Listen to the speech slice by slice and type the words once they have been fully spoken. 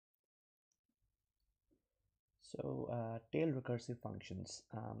So, tail recursive functions.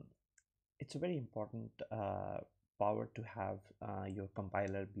 It's a very important power to have your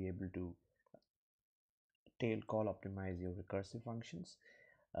compiler be able to tail call optimize your recursive functions.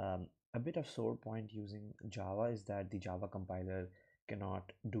 A bit of sore point using Java is that the Java compiler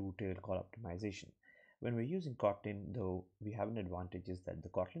cannot do tail call optimization. When we're using Kotlin, though, we have an advantage is that the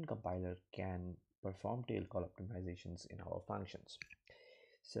Kotlin compiler can perform tail call optimizations in our functions.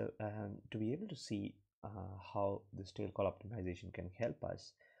 So to be able to see how this tail call optimization can help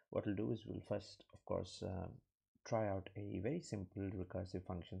us, what we'll do is we'll first, of course, try out a very simple recursive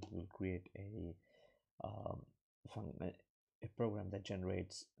function. We'll create um, a program that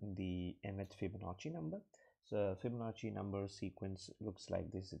generates the nth Fibonacci number. So Fibonacci number sequence looks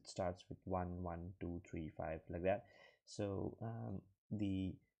like this. It starts with 1, 1, 2, 3, 5, like that. So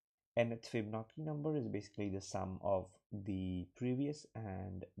the nth Fibonacci number is basically the sum of the previous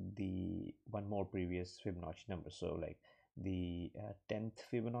and the one more previous Fibonacci number. So like the 10th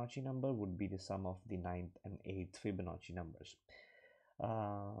Fibonacci number would be the sum of the 9th and 8th Fibonacci numbers.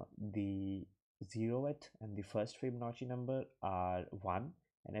 The 0th and the first Fibonacci number are 1,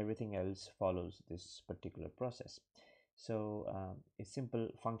 and everything else follows this particular process. So a simple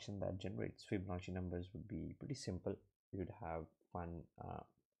function that generates Fibonacci numbers would be pretty simple. You'd have one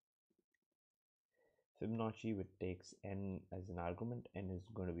Fibonacci which takes n as an argument. N is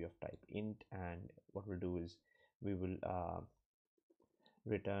going to be of type int, and what we'll do is we will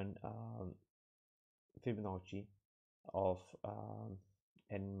return Fibonacci of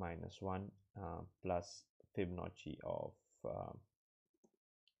n minus 1 plus Fibonacci of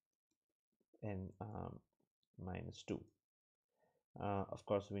n minus 2. Of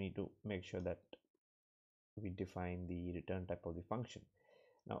course, we need to make sure that we define the return type of the function.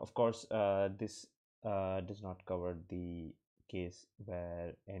 Now, of course, this does not cover the case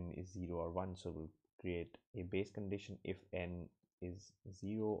where n is 0 or 1, so we'll create a base condition if n is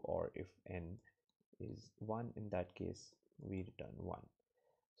 0 or if n is 1. In that case, we return 1.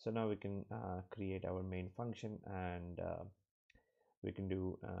 So now we can create our main function, and we can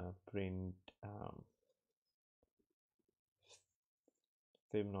do print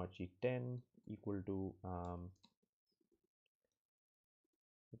Fibonacci 10 equal to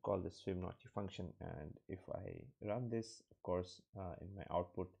we call this Fibonacci function, and if I run this, of course, in my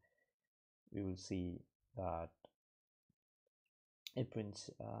output we will see that it prints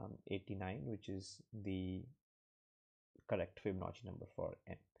 89, which is the correct Fibonacci number for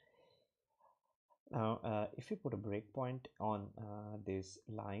n. Now, if you put a breakpoint on this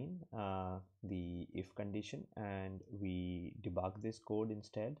line, the if condition, and we debug this code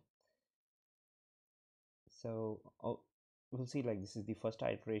instead, so we'll see like this is the first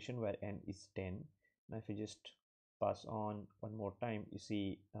iteration where n is 10. Now, if you just pass on one more time, you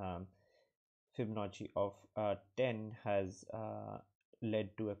see Fibonacci of 10 has led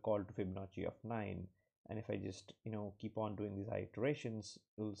to a call to Fibonacci of 9. And if I just keep on doing these iterations,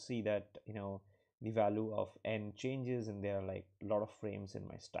 you'll see that the value of n changes, and there are like a lot of frames in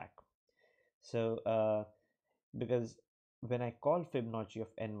my stack. So because when I call Fibonacci of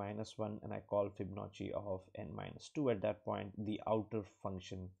n minus 1 and I call Fibonacci of n minus 2, at that point the outer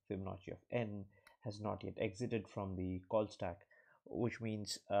function Fibonacci of n has not yet exited from the call stack, which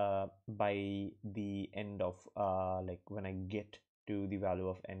means by the end of like when I get to the value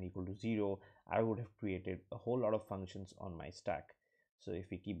of n equal to 0, I would have created a whole lot of functions on my stack. So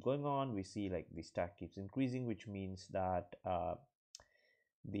if we keep going on, we see like the stack keeps increasing, which means that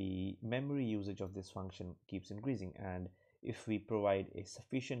the memory usage of this function keeps increasing. And if we provide a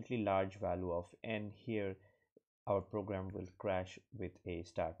sufficiently large value of n here, our program will crash with a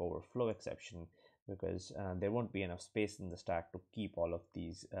stack overflow exception, because there won't be enough space in the stack to keep all of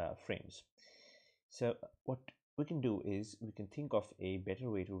these frames. So what we can do is we can think of a better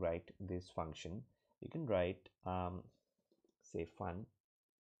way to write this function. You can write say fun.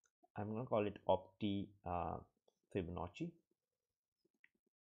 I'm going to call it opti Fibonacci.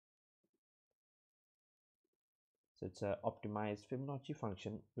 So it's a optimized Fibonacci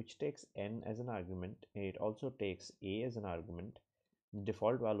function which takes n as an argument. It also takes a as an argument, the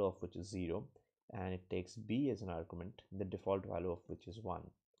default value of which is 0, and it takes b as an argument, the default value of which is 1.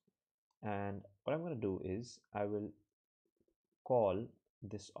 And what I'm going to do is I will call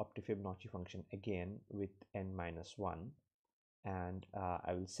this opti-Fibonacci function again with n minus 1, and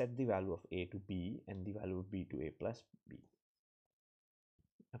I will set the value of a to b and the value of b to a plus b.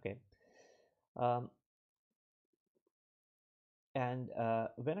 Okay. And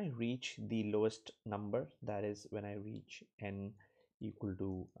when I reach the lowest number, that is when I reach n equal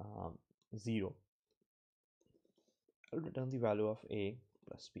to 0, I'll return the value of a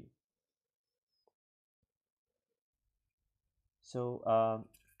plus b. So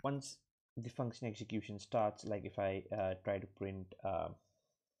once the function execution starts, like if I try to print um,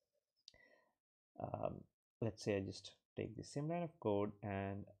 let's say I just take the same line of code,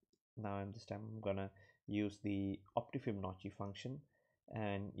 and now this time I'm gonna use the optifibonacci function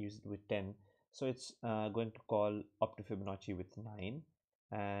and use it with 10. So it's going to call optifibonacci with 9,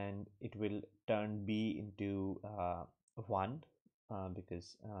 and it will turn b into 1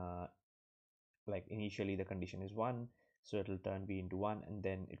 because like initially the condition is 1, so it will turn b into 1, and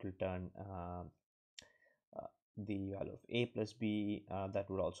then it will turn uh, the value of a plus b, that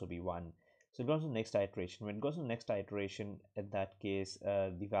would also be 1. So it goes to the next iteration. When it goes to the next iteration, in that case,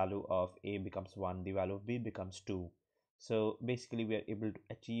 the value of a becomes 1, the value of b becomes 2. So basically, we are able to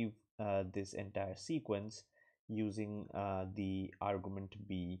achieve this entire sequence using the argument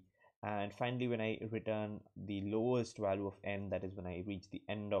b. And finally, when I return the lowest value of n, that is when I reach the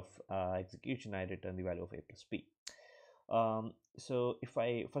end of execution, I return the value of a plus b. So if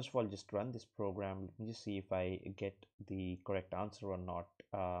I first of all just run this program, let me just see if I get the correct answer or not.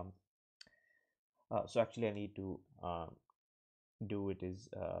 So actually I need to do it is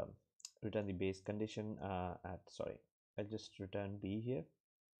return the base condition sorry, I'll just return b here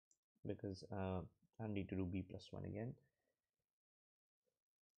because I need to do b plus 1 again.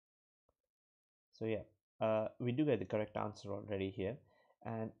 So yeah, we do get the correct answer already here.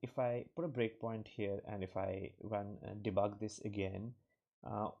 And if I put a breakpoint here and if I run debug this again,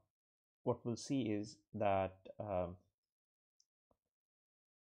 what we'll see is that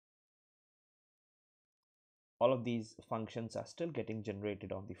all of these functions are still getting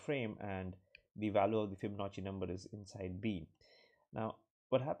generated on the frame, and the value of the Fibonacci number is inside B. Now,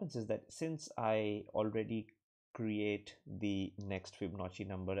 what happens is that since I already create the next Fibonacci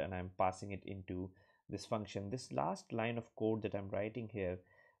number and I'm passing it into this function, this last line of code that I'm writing here,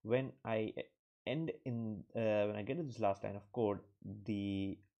 when I when I get to this last line of code,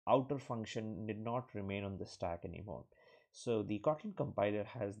 the outer function did not remain on the stack anymore. So the Kotlin compiler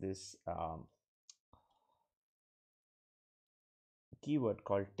has this keyword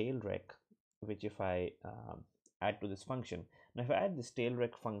called tailrec, which if I add to this function. Now, if I add this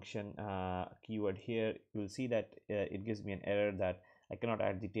tailrec function keyword here, you will see that it gives me an error that I cannot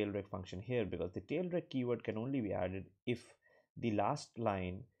add the tailrec function here, because the tailrec keyword can only be added if the last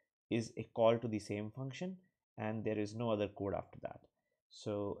line is a call to the same function and there is no other code after that.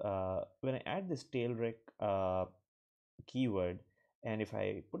 So when I add this tailrec keyword, and if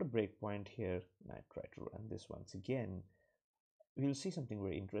I put a breakpoint here and I try to run this once again, we'll see something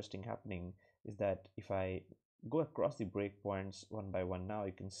very interesting happening. Is that if I go across the breakpoints one by one, now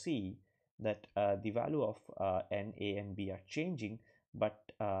you can see that the value of n, a, and b are changing,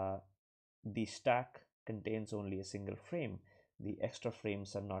 but the stack contains only a single frame. The extra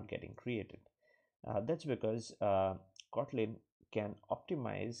frames are not getting created. That's because Kotlin can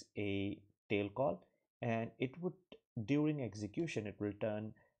optimize a tail call, and it would, during execution, it will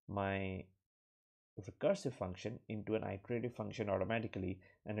turn my recursive function into an iterative function automatically,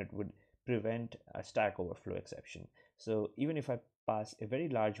 and it would prevent a stack overflow exception. So even if I pass a very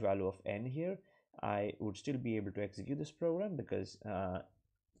large value of n here, I would still be able to execute this program because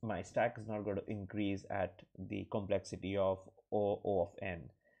my stack is not going to increase at the complexity of O of n.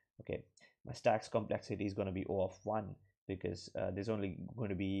 Okay, my stack's complexity is going to be O of 1 because there's only going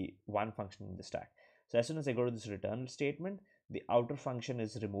to be one function in the stack. So as soon as I go to this return statement, the outer function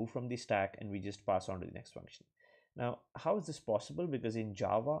is removed from the stack and we just pass on to the next function. Now, how is this possible? Because in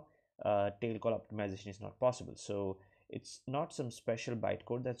Java, tail call optimization is not possible. So it's not some special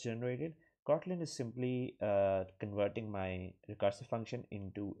bytecode that's generated. Kotlin is simply converting my recursive function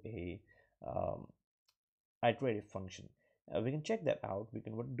into a iterative function. We can check that out. We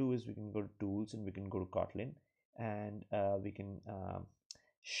can, what to do is we can go to tools and we can go to Kotlin, and we can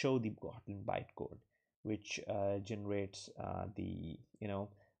show the Kotlin bytecode, which generates the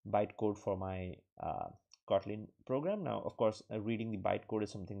bytecode for my Kotlin program. Now, of course, reading the bytecode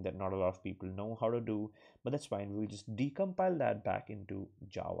is something that not a lot of people know how to do, but that's fine. We'll just decompile that back into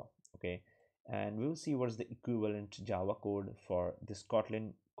Java, okay? And we'll see what is the equivalent Java code for this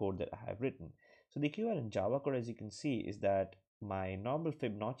Kotlin code that I have written. So the equivalent Java code, as you can see, is that my normal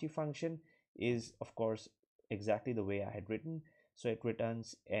Fibonacci function is, of course, exactly the way I had written. So it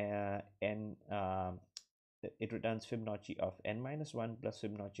returns it returns Fibonacci of n minus 1 plus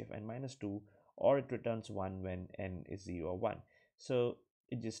Fibonacci of n minus 2, or it returns 1 when n is 0 or 1. So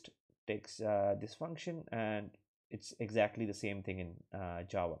it just takes this function, and it's exactly the same thing in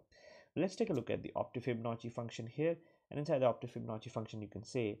Java. Let's take a look at the optifibonacci function here, and inside the optifibonacci function you can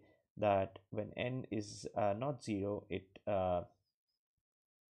say that when n is not 0, it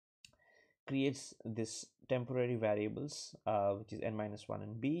creates this temporary variables, which is n minus 1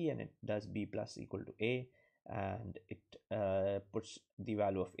 and b, and it does b plus equal to a, and it puts the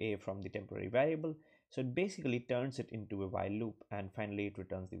value of a from the temporary variable. So it basically turns it into a while loop, and finally it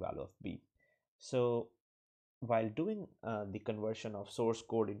returns the value of b. So while doing the conversion of source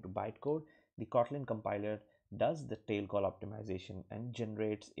code into bytecode, the Kotlin compiler does the tail call optimization and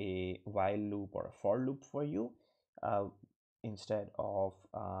generates a while loop or a for loop for you, instead of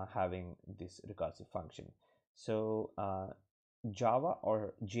having this recursive function. So Java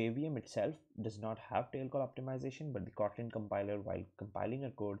or JVM itself does not have tail call optimization, but the Kotlin compiler, while compiling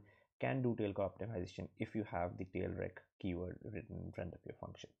a code, can do tail call optimization if you have the tailrec keyword written in front of your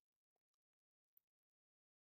function.